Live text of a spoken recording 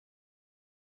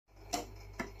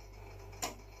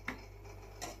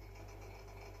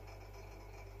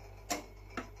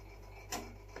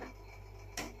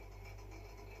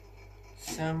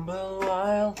Symbol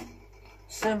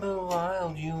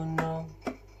wild, you know.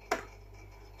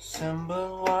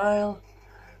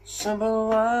 Symbol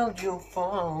wild, you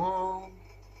fall.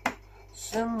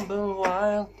 Symbol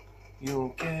wild,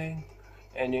 you gain,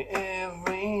 and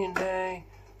every day.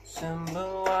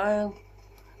 Symbol wild,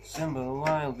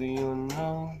 you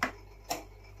know.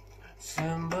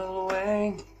 Symbol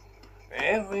way,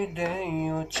 every day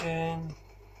you change.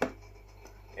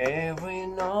 Every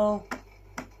no,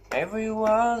 every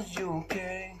word you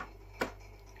gain.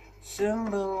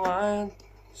 Symbol wild,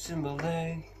 symbol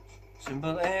day,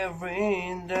 symbol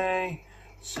every day.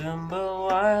 Symbol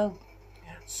wild,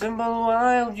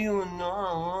 you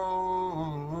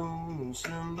know.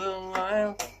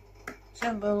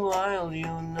 Symbol wild, you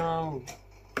know.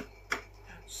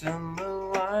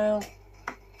 Symbol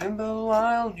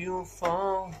wild, you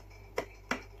fall.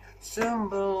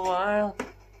 Symbol wild,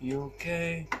 you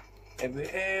care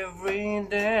every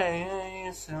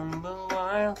day. Symbol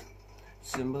wild,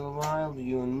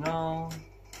 you know.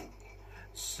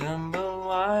 Symbol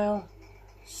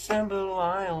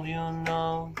wild, you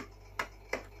know.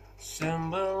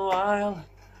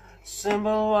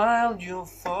 Symbol wild, you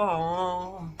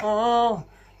fall. Oh,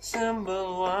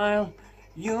 symbol wild,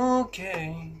 you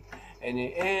came, and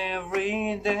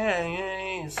every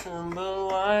day. Symbol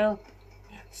wild,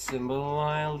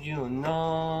 you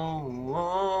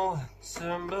know.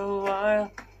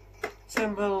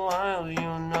 Symbol wild, you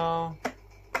know.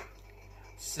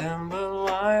 Symbol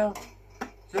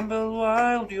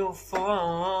wild, you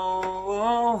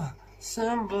fall.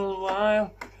 Symbol wild,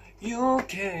 you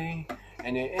came,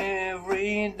 and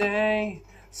every day.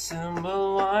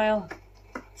 Symbol wild,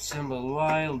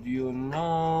 you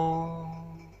know.